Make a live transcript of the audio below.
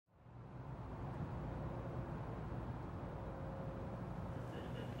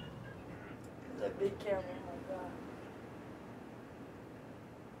Big camera, oh my God.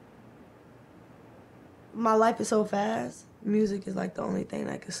 My life is so fast. Music is like the only thing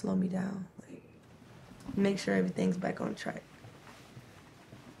that can slow me down. Like, make sure everything's back on track.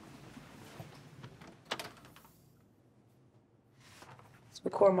 Let's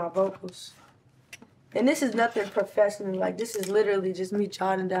record my vocals. And this is nothing professional. Like, this is literally just me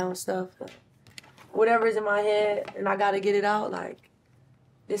jotting down stuff. Like, whatever's in my head and I gotta get it out, like,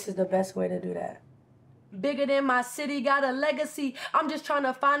 this is the best way to do that. Bigger than my city, got a legacy. I'm just trying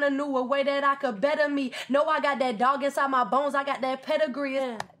to find a newer way that I could better me. Know I got that dog inside my bones, I got that pedigree.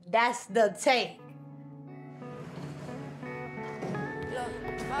 That's the take.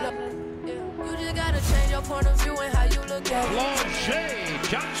 You just gotta change your point of view and how you look at it. Flau'jae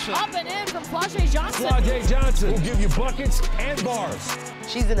Johnson. Up and in from Flau'jae Johnson. Flau'jae Johnson will give you buckets and bars.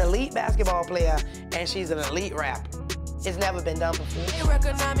 She's an elite basketball player, and she's an elite rapper. It's never been done before. They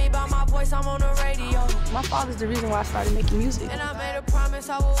recognize me by my voice, I'm on the radio. My father's the reason why I started making music. And I made a promise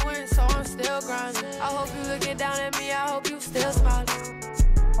I would win, so I'm still grinding. I hope you looking down at me, I hope you still smiling.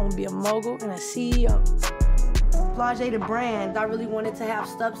 I'm gonna be a mogul and a CEO. Flau'jae the brand, I really wanted to have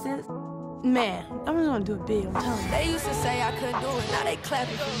substance. Man, I'm just gonna do it big, I'm telling you. They used to say I couldn't do it, now they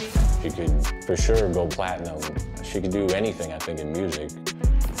clapping for me. She could for sure go platinum. She could do anything, I think, in music.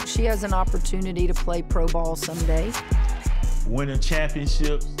 She has an opportunity to play pro ball someday. Winning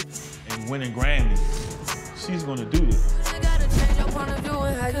championships and winning Grammys. She's gonna do this. You gotta change your point of view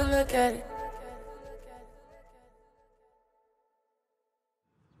and how you look at it.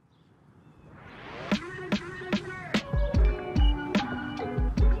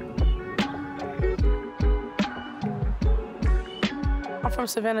 I'm from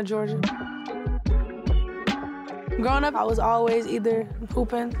Savannah, Georgia. Growing up, I was always either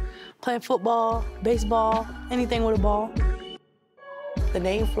hooping, playing football, baseball, anything with a ball. The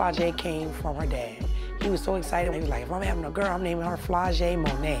name Flau'jae came from her dad. He was so excited. He was like, if I'm having a girl, I'm naming her Flau'jae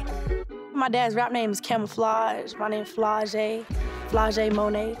Monet. My dad's rap name is Camouflage. My name's Flau'jae, Flau'jae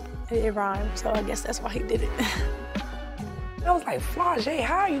Monet. It rhymes, so I guess that's why he did it. I was like, Flau'jae,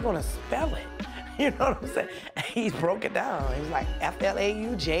 how are you gonna spell it? You know what I'm saying? He broke it down. He was like,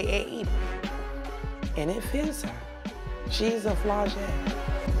 F-L-A-U-J-A-E. And it fits her. She's a Flau'jae.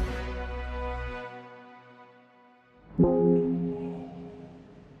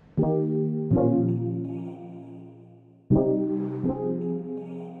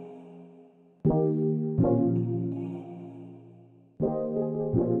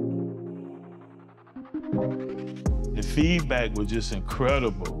 The feedback was just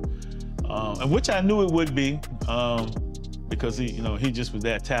incredible, and which I knew it would be, because he just was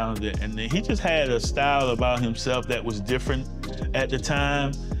that talented, and he just had a style about himself that was different at the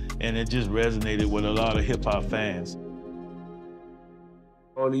time, and it just resonated with a lot of hip-hop fans.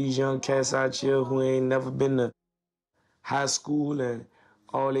 All these young cats out here who ain't never been to high school and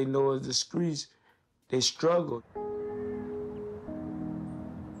all they know is the streets, they struggle.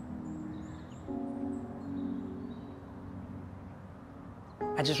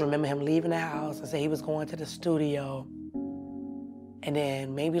 I just remember him leaving the house and say he was going to the studio. And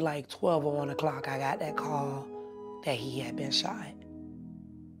then maybe like 12 or 1 o'clock, I got that call that he had been shot.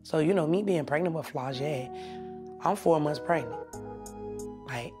 So, you know, me being pregnant with Flau'jae, I'm 4 months pregnant.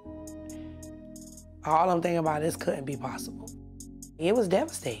 Like, all I'm thinking about is couldn't be possible. It was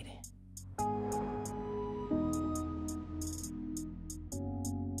devastating.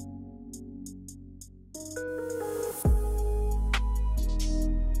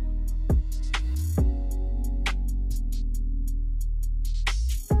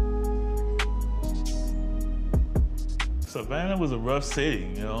 Savannah was a rough city,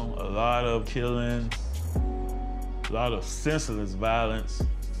 you know, a lot of killing, a lot of senseless violence.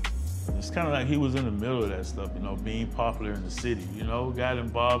 It's kind of like he was in the middle of that stuff, you know, being popular in the city, you know, got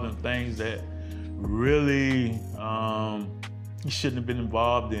involved in things that really he shouldn't have been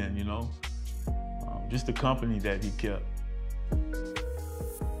involved in, you know. Just the company that he kept.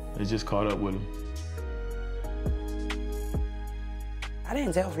 It just caught up with him. I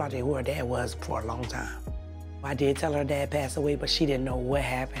didn't tell Flau'jae who her dad was for a long time. I did tell her dad passed away, but she didn't know what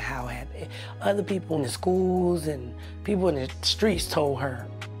happened, how it happened. Other people in the schools and people in the streets told her.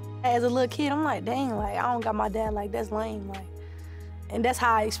 As a little kid, I'm like, dang, like, I don't got my dad, like, that's lame, like. And that's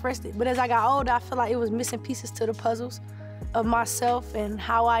how I expressed it. But as I got older, I feel like it was missing pieces to the puzzles of myself and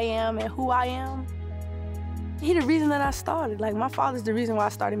how I am and who I am. He the reason that I started. Like, my father's the reason why I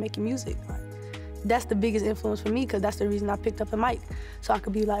started making music. Like, that's the biggest influence for me, because that's the reason I picked up a mic, so I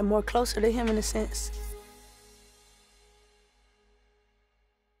could be, like, more closer to him in a sense.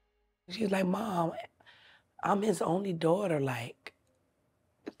 She's like, Mom, I'm his only daughter. Like,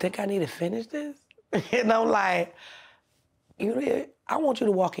 think I need to finish this? And I'm like, I want you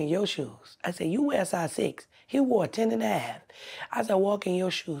to walk in your shoes. I said, you wear a size 6. He wore a 10.5. I said, walk in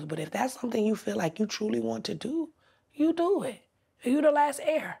your shoes. But if that's something you feel like you truly want to do, you do it. You the last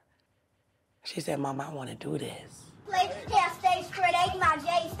heir. She said, Mama, I want to do this. Stay straight, ain't my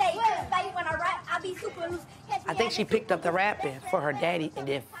J, stay straight. When I rap, I be super loose. I think she picked up the rapping for her daddy and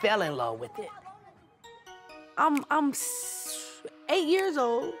then fell in love with it. I'm 8 years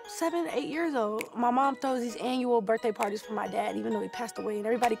old, 7, 8 years old. My mom throws these annual birthday parties for my dad, even though he passed away, and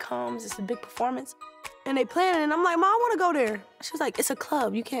everybody comes. It's a big performance. And they plan it, and I'm like, Mom, I want to go there. She was like, it's a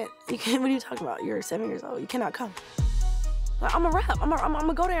club. You can't, what are you talking about? You're 7 years old. You cannot come. Like, I'm a rap. I'm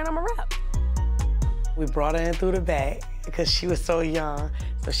gonna go there and I'm a rap. We brought her in through the back because she was so young.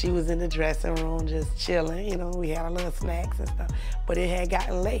 So she was in the dressing room just chilling. You know, we had our little snacks and stuff. But it had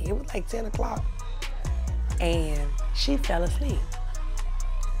gotten late. It was like 10 o'clock. And she fell asleep.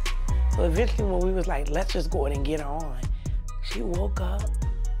 So eventually when we was like, let's just go ahead and get her on, she woke up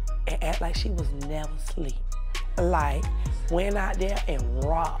and act like she was never asleep. Like, went out there and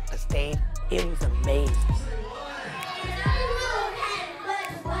rocked the stage. It was amazing.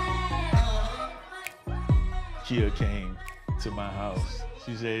 Kia came to my house.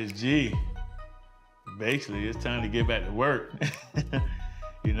 She says, G, basically it's time to get back to work.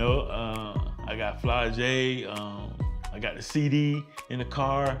 You know, I got Flau'jae, I got the CD in the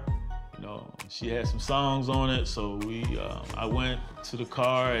car. You know, she had some songs on it, so I went to the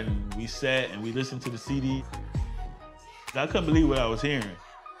car and we sat and we listened to the CD. I couldn't believe what I was hearing.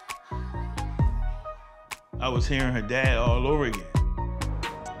 I was hearing her dad all over again.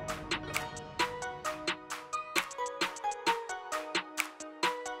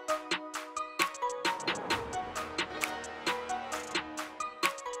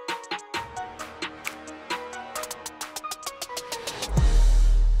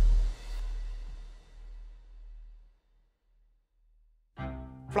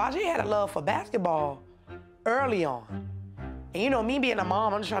 Flau'jae had a love for basketball early on. And you know, me being a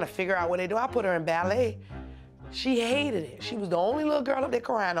mom, I'm just trying to figure out what they do. I put her in ballet. She hated it. She was the only little girl up there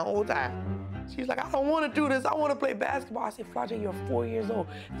crying the whole time. She was like, I don't want to do this. I want to play basketball. I said, Flau'jae, you're 4 years old.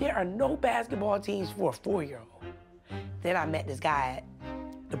 There are no basketball teams for a 4-year-old. Then I met this guy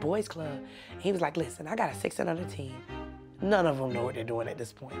at the boys club. He was like, listen, I got a 600 team. None of them know what they're doing at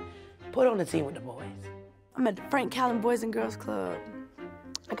this point. Put on the team with the boys. I'm at the Frank Callen Boys and Girls Club.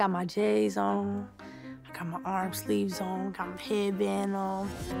 I got my J's on. I got my arm sleeves on, got my headband on.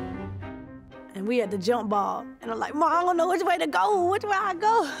 And we at the jump ball. And I'm like, Mom, I don't know which way to go, which way I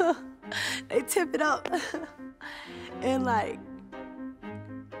go. They tip it up. And like,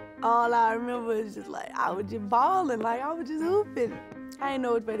 all I remember is just like, I was just balling, like I was just hooping. I didn't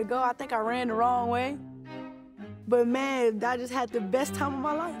know which way to go. I think I ran the wrong way. But man, I just had the best time of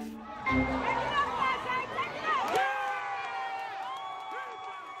my life.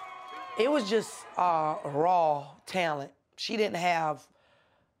 It was just raw talent. She didn't have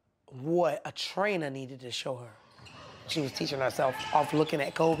what a trainer needed to show her. She was teaching herself off looking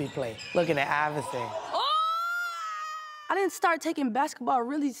at Kobe play, looking at Iverson. I didn't start taking basketball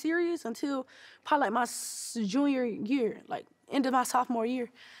really serious until probably like my junior year, like end of my sophomore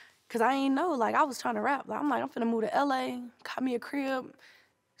year. Cause I ain't know, like I was trying to rap. Like, I'm like, I'm finna move to LA, got me a crib,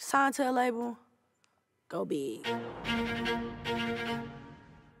 sign to a label, go big.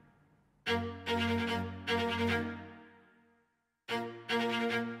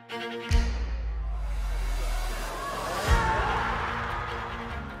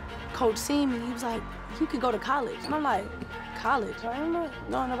 Coach seen me, he was like, you could go to college. And I'm like, college? I don't know.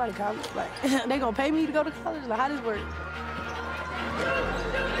 No, nobody college. Like, they gonna pay me to go to college? Like, how does this work?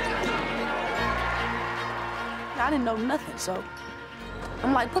 I didn't know nothing, so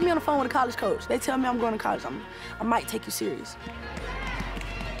I'm like, put me on the phone with a college coach. They tell me I'm going to college. I might take you serious.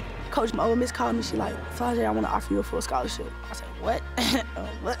 Coach, my old miss called me. She like, Flau'jae, I want to offer you a full scholarship. I said, what?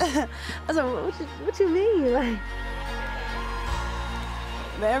 What? I said, what you mean? Like,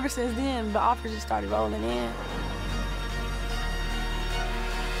 but ever since then, the offers just started rolling in.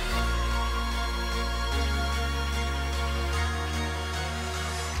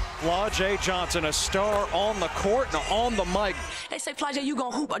 Flau'jae Johnson, a star on the court and on the mic. They say, Flau'jae, you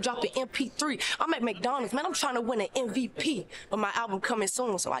gonna hoop or drop an MP3. I'm at McDonald's, man. I'm trying to win an MVP. But my album coming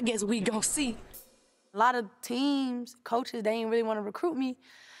soon, so I guess we gonna see. A lot of teams, coaches, they didn't really want to recruit me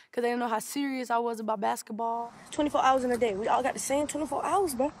because they didn't know how serious I was about basketball. 24 hours in a day. We all got the same 24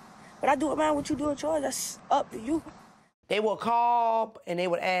 hours, bro. But I do it, man. What you do at yours, that's up to you. They would call and they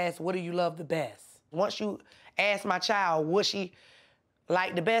would ask, what do you love the best? Once you ask my child what she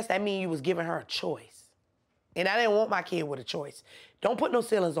liked the best, that means you was giving her a choice. And I didn't want my kid with a choice. Don't put no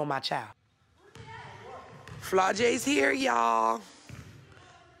ceilings on my child. Flau'jae's here, y'all.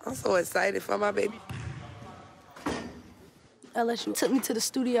 I'm so excited for my baby. LSU took me to the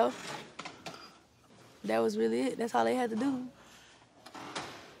studio. That was really it. That's all they had to do.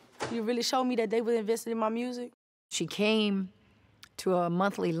 You really showed me that they were invested in my music. She came to a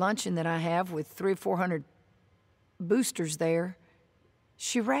monthly luncheon that I have with 300 or 400 boosters there.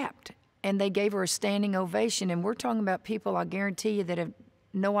 She rapped, and they gave her a standing ovation. And we're talking about people, I guarantee you, that have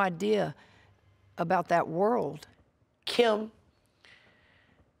no idea about that world. Kim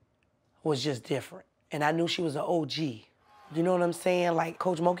was just different. And I knew she was an OG. You know what I'm saying? Like,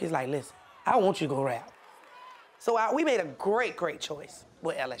 Coach Moki's like, listen, I want you to go rap. So we made a great, great choice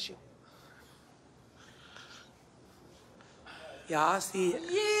with LSU. Y'all see it?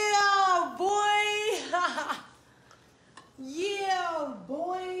 Yeah, boy! Yeah,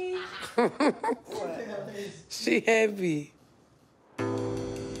 boy! She happy.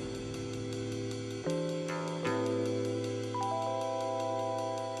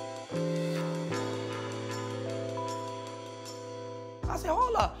 I said,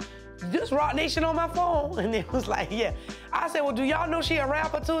 hold up, this Roc Nation on my phone? And it was like, yeah. I said, well, do y'all know she a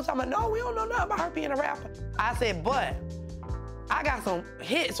rapper too? So I'm like, no, we don't know nothing about her being a rapper. I said, but I got some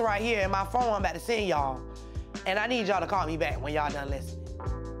hits right here in my phone I'm about to send y'all, and I need y'all to call me back when y'all done listening.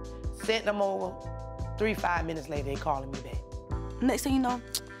 Sent them over. 3-5 minutes later, they calling me back. Next thing you know,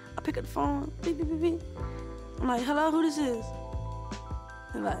 I pick up the phone, beep, beep, beep, beep. I'm like, hello, who this is?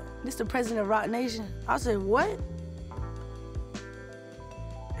 They're like, this the president of Roc Nation. I said, what?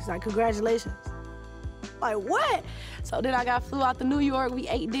 It's like, congratulations. Like, what? So then I got flew out to New York. We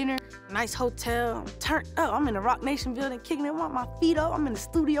ate dinner, nice hotel. I'm turned up. I'm in the Roc Nation building, kicking it with my feet up. I'm in the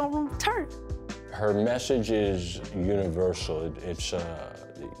studio room, turned. Her message is universal. It's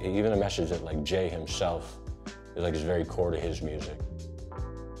even a message that like Jay himself is very core to his music.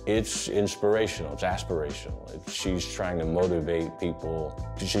 It's inspirational, it's aspirational. She's trying to motivate people.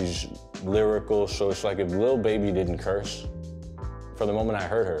 She's lyrical, so it's like if Lil Baby didn't curse, for the moment I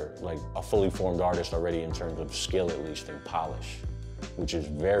heard her, like a fully formed artist already in terms of skill, at least, and polish, which is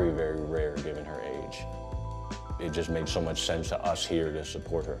very, very rare given her age. It just made so much sense to us here to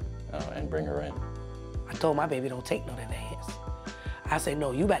support her and bring her in. I told my baby don't take no advance. I said,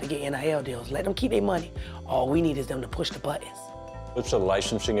 no, you about to get NIL deals. Let them keep their money. All we need is them to push the buttons. It's a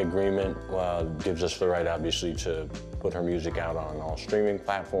licensing agreement, gives us the right, obviously, to put her music out on all streaming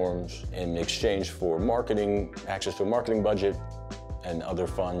platforms in exchange for marketing, access to a marketing budget, and other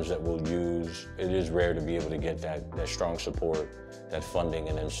funds that we'll use. It is rare to be able to get that strong support, that funding,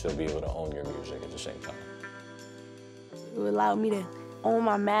 and then still be able to own your music at the same time. It would allow me to own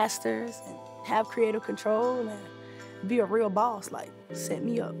my masters and have creative control and be a real boss, like, set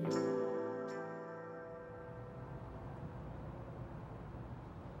me up.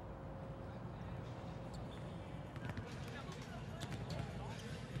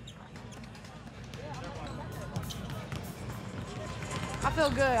 I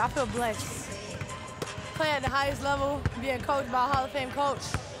feel good. I feel blessed. Playing at the highest level, being coached by a Hall of Fame coach,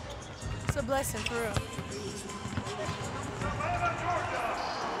 it's a blessing for real.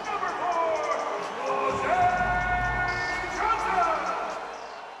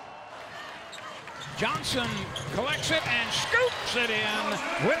 Johnson collects it and scoops it in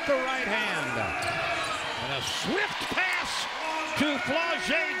with the right hand. And a swift pass to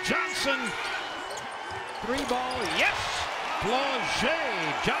Flau'jae Johnson. 3-ball, yes!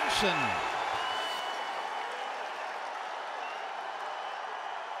 Flau'jae Johnson.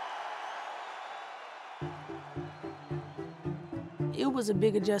 It was a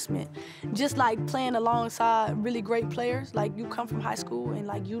big adjustment. Just like playing alongside really great players, like you come from high school and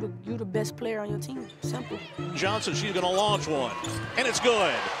like you the best player on your team. Simple. Johnson, she's gonna launch one, and it's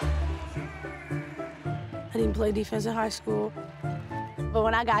good. I didn't play defense in high school, but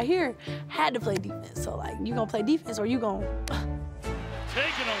when I got here, I had to play defense. So like, you gonna play defense or you gonna...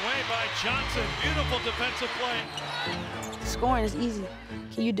 Taken away by Johnson, beautiful defensive play. Scoring is easy.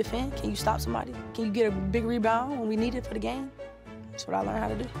 Can you defend? Can you stop somebody? Can you get a big rebound when we need it for the game? That's what I learned how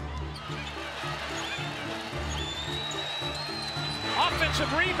to do.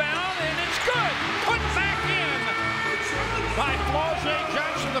 Offensive rebound, and it's good. Put back in by Flau'jae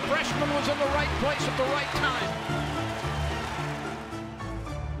Johnson. The freshman was in the right place at the right time.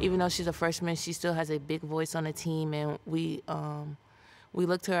 Even though she's a freshman, she still has a big voice on the team, and we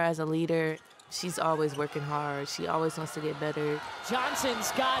look to her as a leader. She's always working hard. She always wants to get better.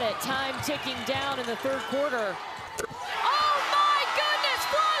 Johnson's got it. Time ticking down in the third quarter. Oh, my goodness,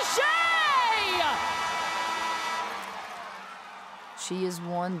 Flau'jae! She is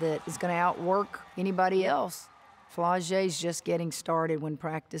one that is going to outwork anybody else. Flau'jae's just getting started when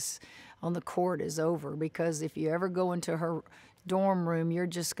practice on the court is over, because if you ever go into her dorm room, you're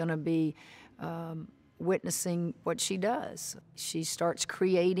just going to be witnessing what she does. She starts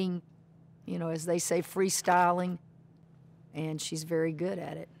creating, you know, as they say, freestyling, and she's very good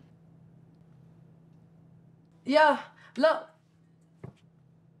at it. Yeah, look.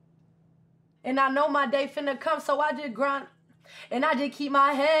 And I know my day finna come, so I just grind. And I just keep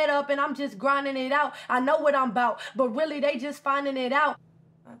my head up and I'm just grinding it out. I know what I'm about, but really they just finding it out.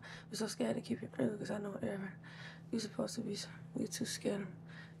 I'm so scared to keep it real because I know you're supposed to be. You're too scared.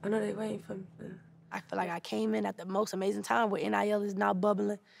 I know they waiting for me. I feel like I came in at the most amazing time where NIL is now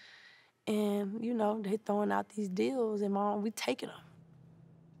bubbling. And, you know, they throwing out these deals and we taking them.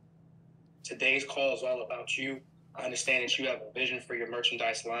 Today's call is all about you. I understand that you have a vision for your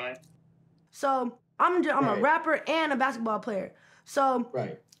merchandise line. So I'm a rapper and a basketball player. So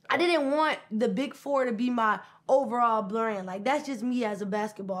I didn't want the Big Four to be my overall brand. Like, that's just me as a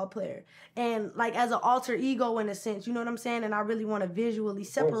basketball player. And, like, as an alter ego in a sense, you know what I'm saying? And I really want to visually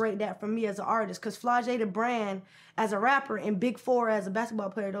separate that from me as an artist. Because Flau'jae the brand as a rapper and Big Four as a basketball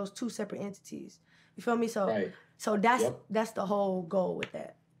player, those two separate entities. You feel me? So, so that's the whole goal with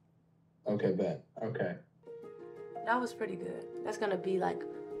that. Okay, bet. Okay. That was pretty good. That's going to be, like,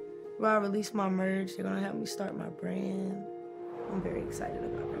 where I release my merch. They're going to help me start my brand. I'm very excited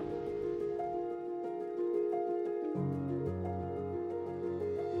about it.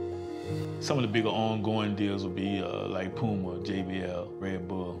 Some of the bigger ongoing deals will be like Puma, JBL, Red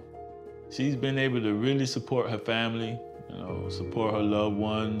Bull. She's been able to really support her family, you know, support her loved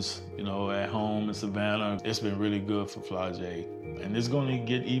ones, you know, at home in Savannah. It's been really good for Flau'jae, and it's going to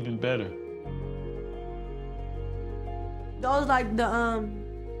get even better. Those like the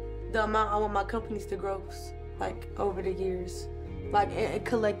amount I want my companies to gross, like over the years, like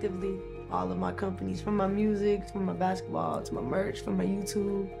collectively, all of my companies, from my music, from my basketball, to my merch, from my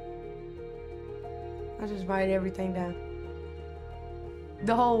YouTube. I just write everything down.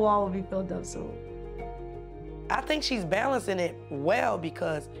 The whole wall will be filled up soon. I think she's balancing it well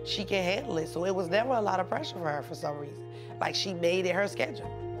because she can handle it, so it was never a lot of pressure for her for some reason. Like, she made it her schedule.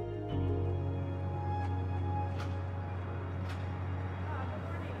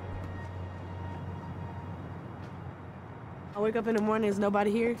 I wake up in the morning, there's nobody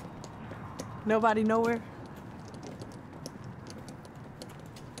here, nobody nowhere.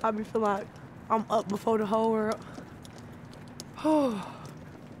 I be feeling like I'm up before the whole world. 5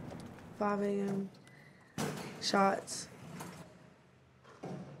 a.m. shots.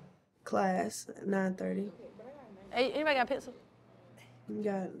 Class at 9:30. Hey, anybody got a pencil? We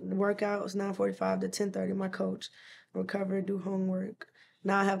got workouts 9:45 to 10:30. My coach, recover, do homework.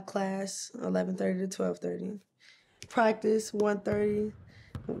 Now I have class 11:30 to 12:30. Practice 1:30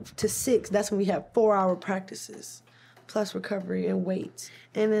 to 6. That's when we have 4-hour practices, plus recovery and weights.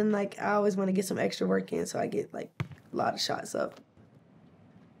 And then, like, I always want to get some extra work in, so I get, like, a lot of shots up.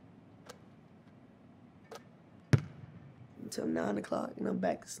 Until 9 o'clock, and I'm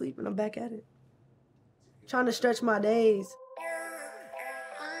back to sleep, and I'm back at it. Trying to stretch my days.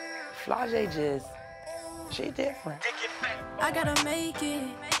 Flau'jae she different. I gotta make it.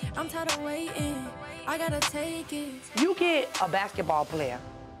 I'm tired of waiting. I gotta take it. You get a basketball player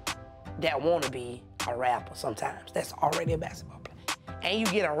that want to be a rapper sometimes. That's already a basketball player. And you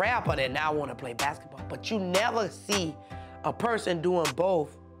get a rapper that now want to play basketball. But you never see a person doing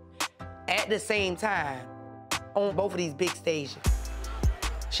both at the same time on both of these big stages.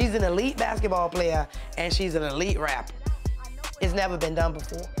 She's an elite basketball player and she's an elite rapper. It's never been done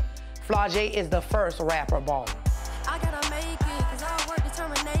before. Flau'jae is the first rapper baller. I gotta make it, cause I work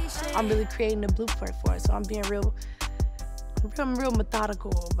determination. I'm really creating a blueprint for it, so I'm being real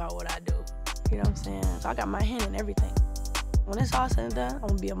methodical about what I do. You know what I'm saying? So I got my hand in everything. When it's all said and done, I'm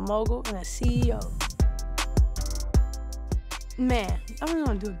gonna be a mogul and a CEO. Man, I'm really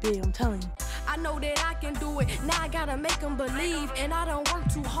gonna do it big, I'm telling you. I know that I can do it. Now I gotta make them believe. And I don't work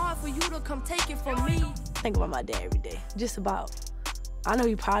too hard for you to come take it from me. Think about my dad every day. Just about. I know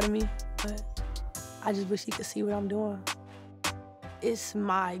he's proud of me, but I just wish he could see what I'm doing. It's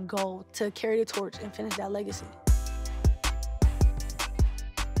my goal to carry the torch and finish that legacy.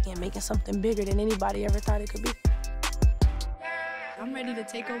 And making something bigger than anybody ever thought it could be. I'm ready to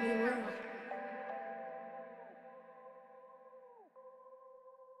take over the world.